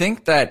 I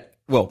think that,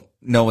 well,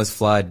 Noah's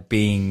flood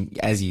being,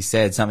 as you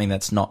said, something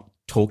that's not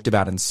talked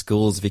about in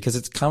schools because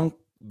it's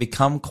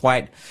become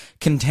quite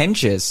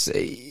contentious.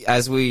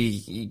 As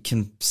we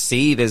can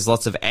see, there's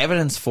lots of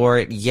evidence for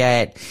it,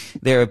 yet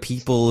there are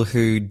people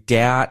who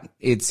doubt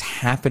it's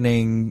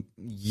happening,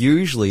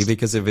 usually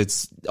because of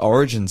its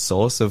origin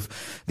source of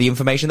the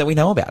information that we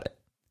know about it.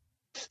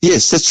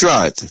 Yes, that's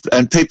right.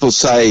 And people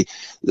say,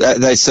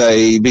 they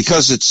say,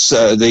 because it's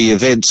the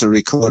events are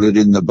recorded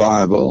in the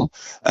Bible,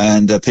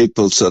 and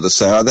people sort of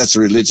say, oh, that's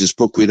a religious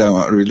book, we don't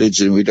want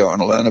religion, we don't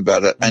want to learn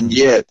about it. And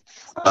yet,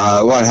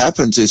 what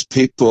happens is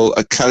people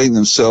are cutting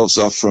themselves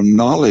off from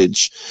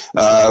knowledge,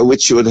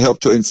 which would help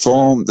to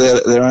inform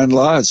their own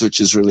lives, which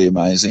is really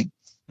amazing.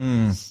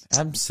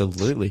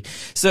 Absolutely.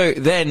 So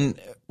then,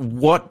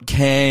 what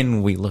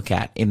can we look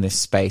at in this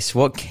space?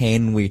 What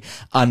can we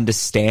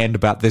understand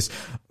about this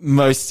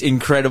most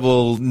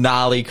incredible,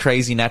 gnarly,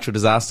 crazy natural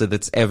disaster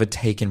that's ever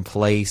taken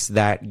place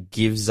that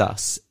gives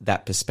us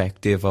that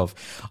perspective of,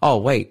 oh,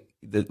 wait,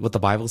 what the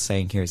Bible's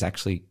saying here is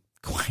actually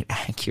quite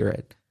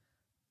accurate?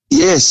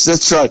 Yes,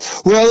 that's right.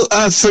 Well,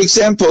 for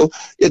example,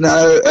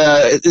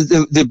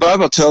 the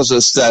Bible tells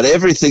us that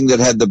everything that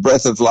had the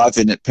breath of life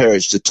in it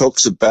perished. It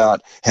talks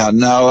about how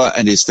Noah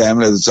and his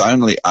family, there's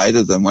only 8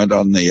 of them, went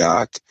on the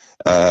ark,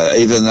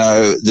 even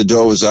though the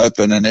door was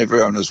open and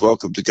everyone was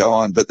welcome to go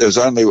on, but there was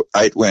only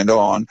 8 went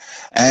on.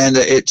 And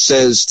it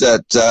says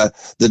that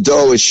the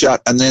door was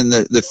shut, and then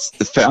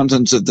the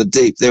fountains of the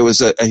deep, there was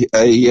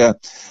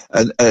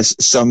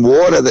some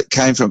water that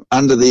came from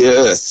under the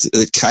earth,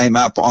 that came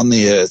up on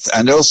the earth,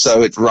 and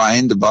also it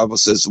rained. The Bible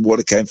says the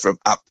water came from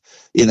up,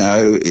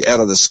 out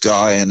of the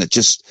sky, and it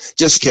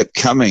just kept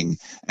coming,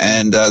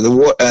 and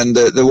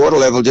the water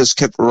level just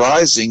kept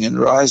rising and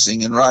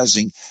rising and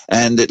rising,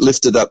 and it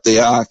lifted up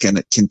the ark, and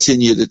it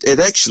continued. It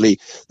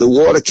actually, the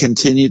water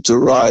continued to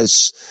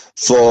rise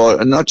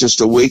for not just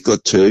a week or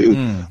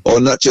two, or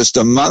not just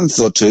a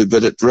month or two,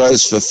 but it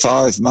rose for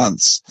 5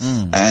 months.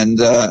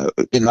 And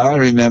I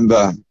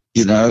remember,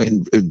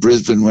 in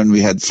Brisbane when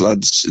we had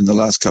floods in the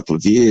last couple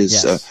of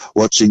years,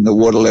 watching the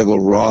water level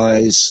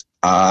rise,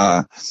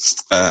 and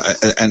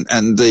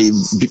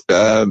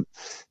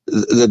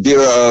the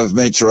Bureau of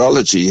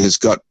Meteorology has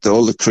got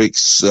all the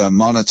creeks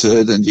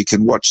monitored, and you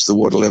can watch the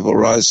water level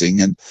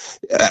rising, and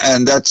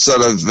that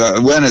sort of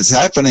when it's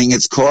happening,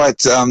 it's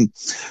quite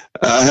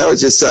how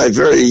would you say,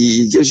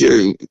 gives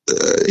you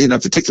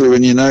particularly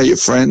when your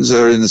friends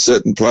are in a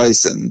certain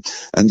place and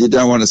you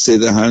don't want to see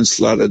their homes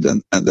flooded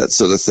and that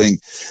sort of thing.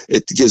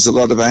 It gives a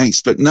lot of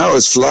angst. But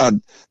Noah's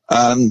flood,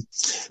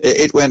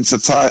 it went for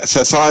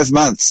 5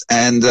 months,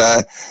 and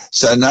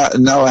so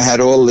Noah had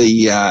all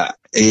the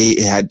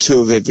he had 2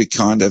 of every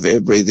kind of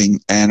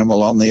air-breathing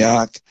animal on the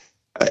ark,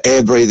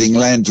 air-breathing,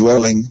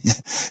 land-dwelling.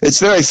 It's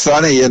very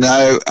funny,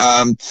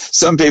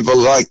 some people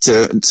like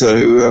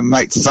to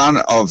make fun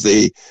of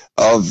the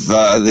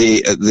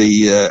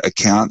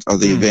account of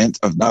the event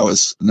of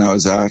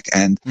Noah's Ark,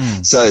 and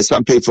so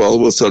some people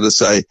will sort of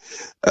say,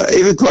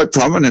 even quite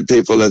prominent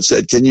people have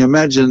said, "Can you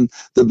imagine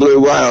the blue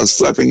whales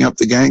flapping up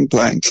the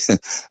gangplank?"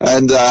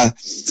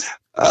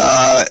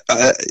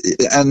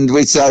 And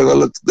we say, well,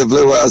 look, the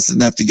blue whales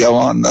didn't have to go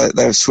on.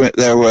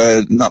 They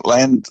were not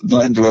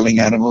land-dwelling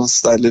animals.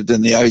 They lived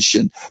in the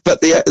ocean. But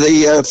the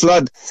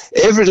flood,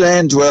 every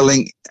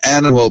land-dwelling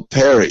animal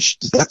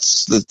perished.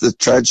 That's the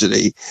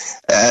tragedy,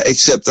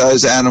 except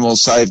those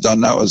animals saved on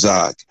Noah's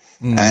Ark.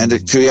 And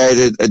it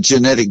created a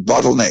genetic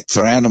bottleneck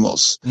for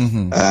animals.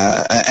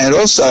 And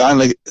also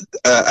only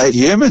 8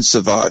 humans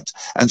survived.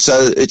 And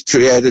so it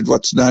created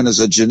what's known as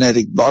a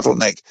genetic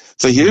bottleneck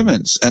for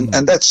humans.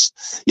 And that's,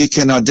 you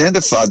can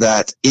identify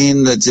that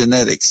in the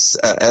genetics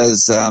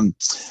as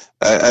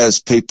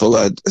people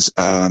are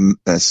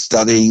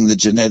studying the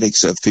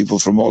genetics of people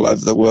from all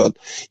over the world.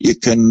 You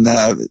can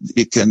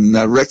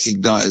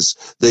recognize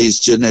these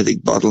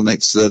genetic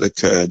bottlenecks that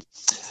occurred.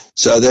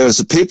 So there was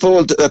the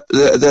people that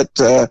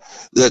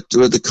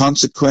were the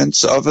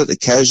consequence of it, the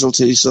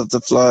casualties of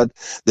the flood.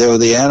 There were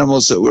the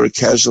animals that were a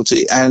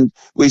casualty, and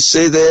we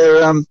see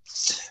the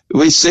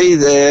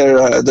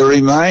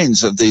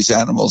remains of these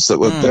animals that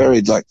were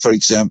buried. Like, for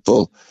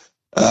example,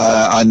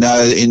 I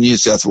know in New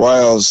South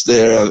Wales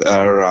there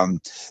are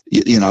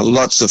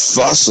lots of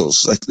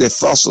fossils. Like, they're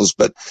fossils,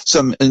 but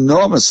some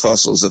enormous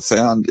fossils are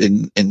found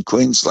in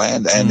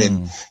Queensland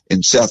and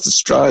in South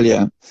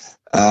Australia.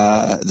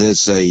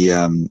 There's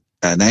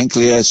an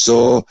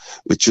ankylosaur,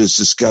 which was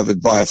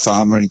discovered by a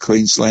farmer in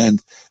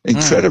Queensland,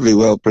 incredibly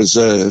well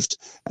preserved,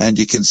 and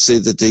you can see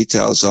the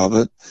details of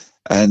it.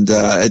 And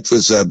it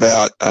was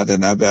about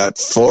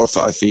 4 or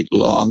 5 feet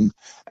long,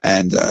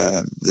 and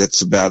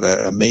that's about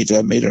a meter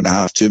and a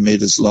half, 2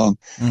 meters long.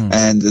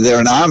 And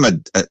they're an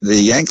armored.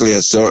 The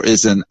ankylosaur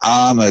is an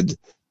armored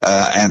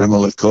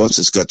animal, of course.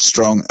 It's got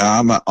strong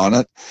armor on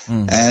it,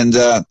 and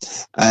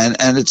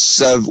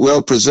it's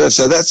well preserved.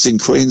 So that's in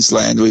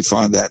Queensland. We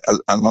find that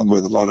along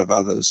with a lot of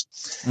others.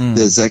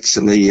 There's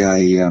actually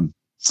a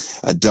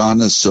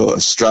dinosaur,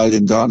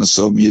 Australian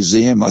dinosaur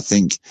museum, I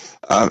think,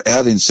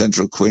 out in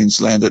central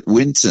Queensland at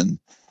Winton,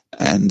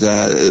 and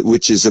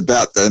which is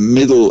about the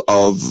middle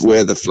of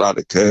where the flood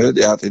occurred,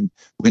 out in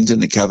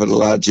Winton. It covered a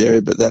large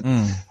area, but that,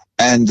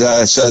 and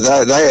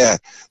so they are.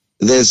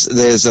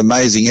 There's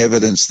amazing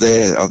evidence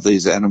there of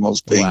these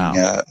animals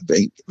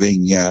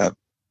being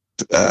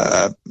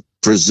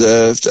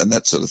preserved and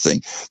that sort of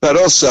thing. But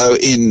also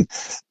in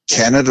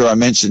Canada, I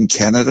mentioned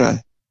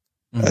Canada.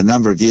 A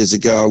number of years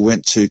ago, I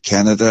went to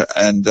Canada,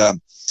 and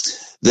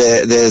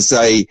there's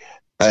a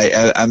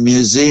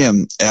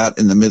museum out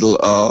in the middle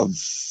of,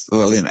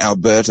 well, in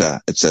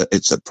Alberta.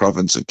 It's a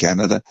province of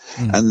Canada,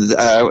 and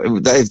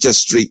they've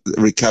just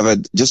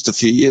recovered just a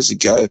few years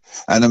ago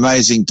an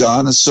amazing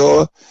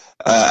dinosaur,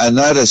 a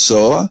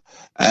nodosaur,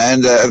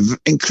 and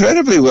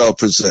incredibly well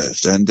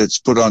preserved, and it's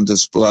put on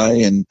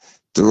display in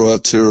the Royal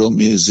Tyrrell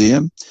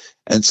Museum.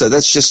 And so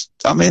that's just,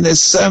 I mean,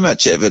 there's so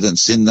much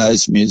evidence in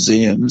those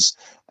museums,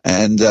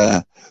 and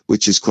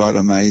which is quite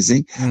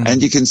amazing.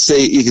 And you can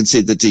see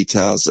the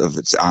details of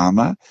its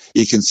armor.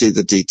 You can see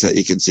the detail.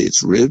 You can see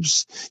its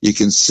ribs. You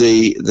can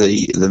see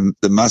the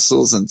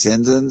muscles and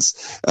tendons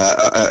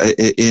that's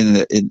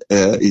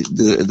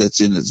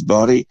in its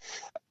body,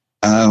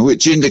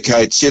 which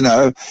indicates,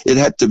 it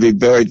had to be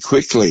buried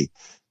quickly.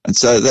 And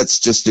so that's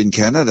just in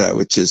Canada,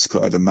 which is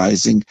quite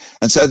amazing.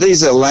 And so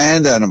these are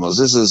land animals.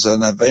 This is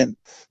an event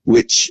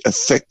which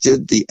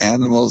affected the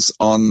animals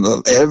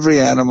every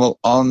animal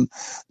on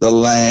the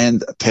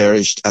land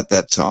perished at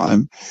that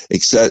time,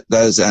 except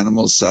those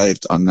animals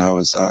saved on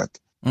Noah's Ark.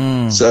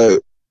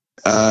 So,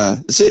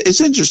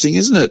 it's interesting,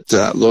 isn't it,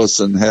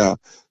 Lawson, how,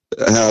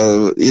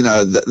 the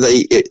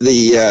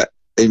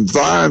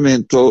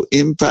environmental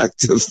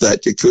impact of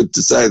that, you could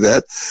say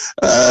that,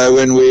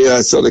 when we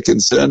are sort of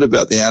concerned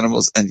about the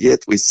animals, and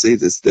yet we see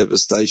this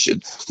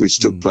devastation which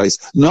took place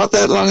not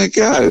that long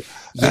ago.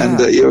 Yeah. And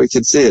we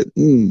can see it.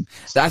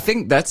 I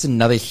think that's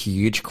another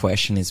huge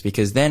question, is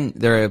because then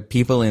there are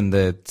people in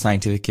the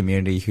scientific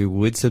community who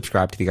would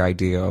subscribe to the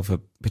idea of a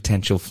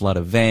potential flood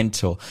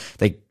event, or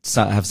they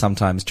have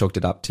sometimes chalked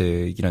it up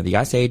to, the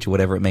Ice Age or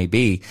whatever it may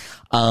be.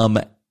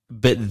 But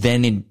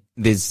then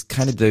there's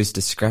kind of those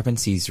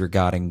discrepancies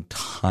regarding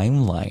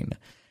timeline.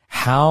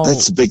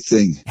 That's a big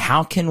thing.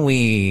 How can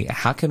we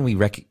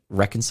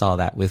reconcile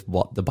that with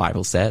what the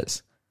Bible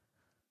says?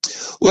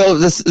 Well,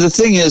 the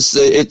thing is,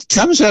 it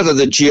comes out of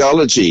the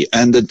geology,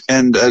 and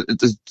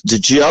the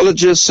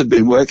geologists have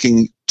been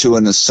working to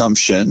an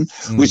assumption,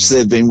 which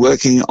they've been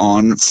working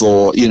on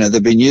for,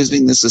 they've been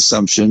using this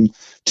assumption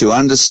to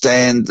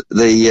understand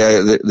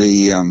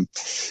the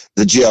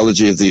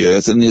geology of the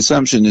earth, and the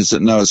assumption is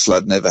that Noah's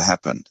flood never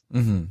happened.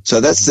 So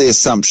that's the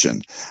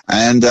assumption.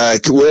 And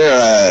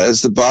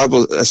whereas the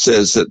Bible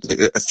says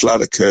that a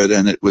flood occurred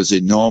and it was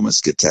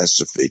enormous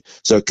catastrophe.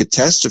 So a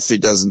catastrophe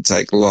doesn't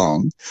take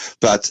long,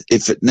 but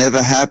if it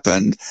never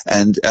happened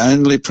and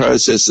only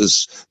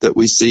processes that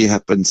we see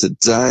happen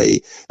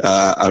today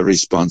are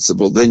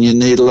responsible, then you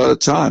need a lot of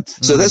time.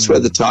 So that's where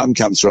the time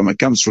comes from. It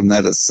comes from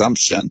that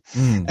assumption,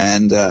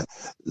 and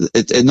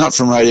not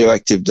from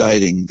radioactive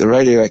dating. The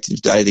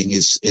radioactive dating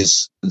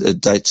is the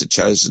dates are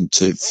chosen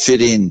to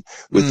fit in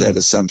with that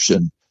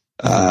assumption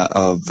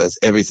of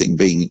everything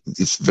being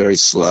very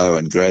slow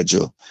and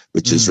gradual,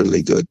 which is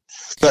really good.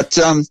 But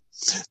I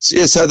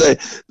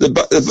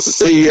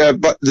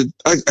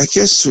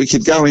guess we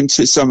could go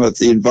into some of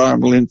the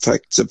environmental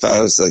impacts of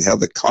how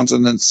the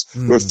continents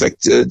were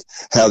affected,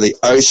 how the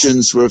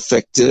oceans were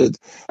affected,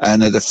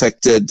 and it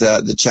affected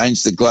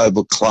changed the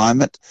global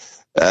climate.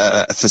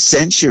 For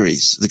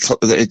centuries,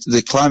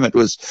 the climate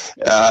was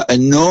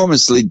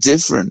enormously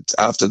different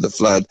after the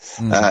flood,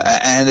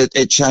 and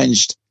it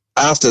changed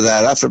after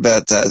that. After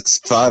about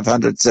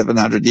 500,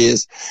 700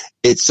 years,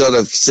 it sort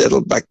of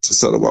settled back to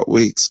sort of what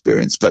we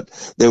experienced. But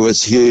there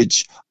was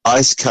huge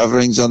ice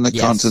coverings on the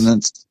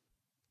continent,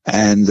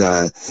 and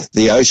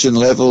the ocean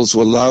levels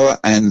were lower,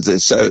 and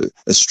so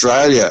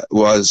Australia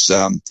was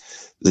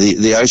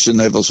the ocean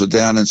levels were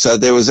down, and so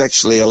there was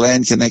actually a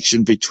land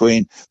connection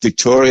between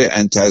Victoria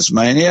and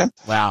Tasmania.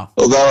 Wow.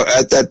 Although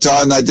at that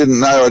time they didn't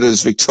know it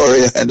as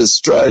Victoria and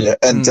Australia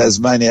and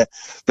Tasmania.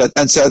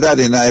 And so that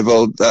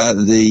enabled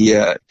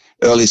the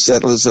early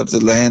settlers of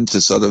the land to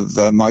sort of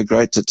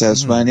migrate to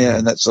Tasmania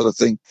and that sort of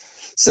thing.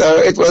 So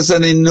it was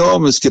an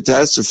enormous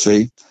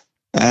catastrophe.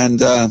 And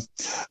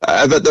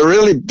but the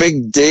really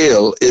big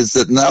deal is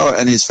that Noah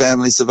and his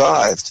family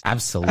survived.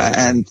 Absolutely.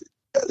 And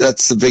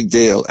that's the big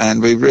deal.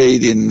 And we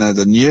read in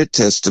the New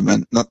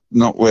Testament,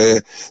 not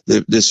where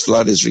this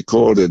flood is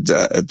recorded,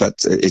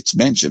 but it's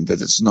mentioned,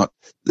 but it's not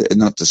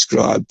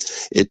described.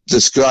 It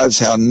describes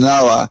how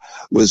Noah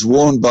was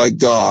warned by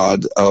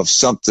God of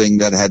something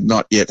that had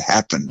not yet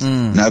happened.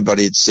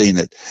 Nobody had seen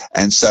it.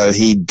 And so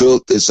he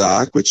built this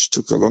ark, which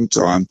took a long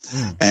time,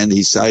 and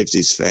he saved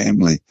his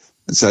family.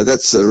 And so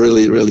that's a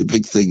really, really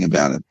big thing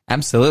about it.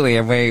 Absolutely.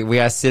 And we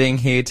are sitting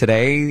here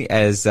today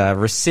as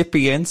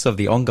recipients of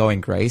the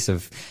ongoing grace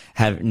of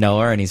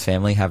Noah and his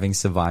family having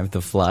survived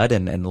the flood,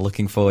 and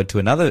looking forward to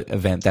another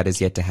event that is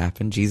yet to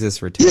happen,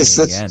 Jesus returning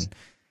again.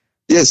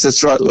 Yes,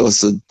 that's right,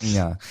 Lawson.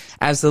 Yeah,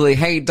 absolutely.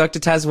 Hey, Dr.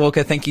 Tas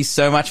Walker, thank you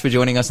so much for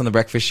joining us on The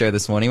Breakfast Show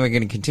this morning. We're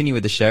going to continue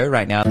with the show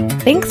right now.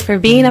 Thanks for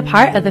being a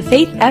part of the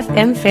Faith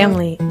FM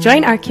family.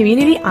 Join our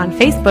community on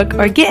Facebook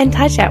or get in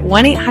touch at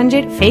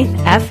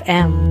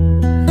 1-800-FAITH-FM.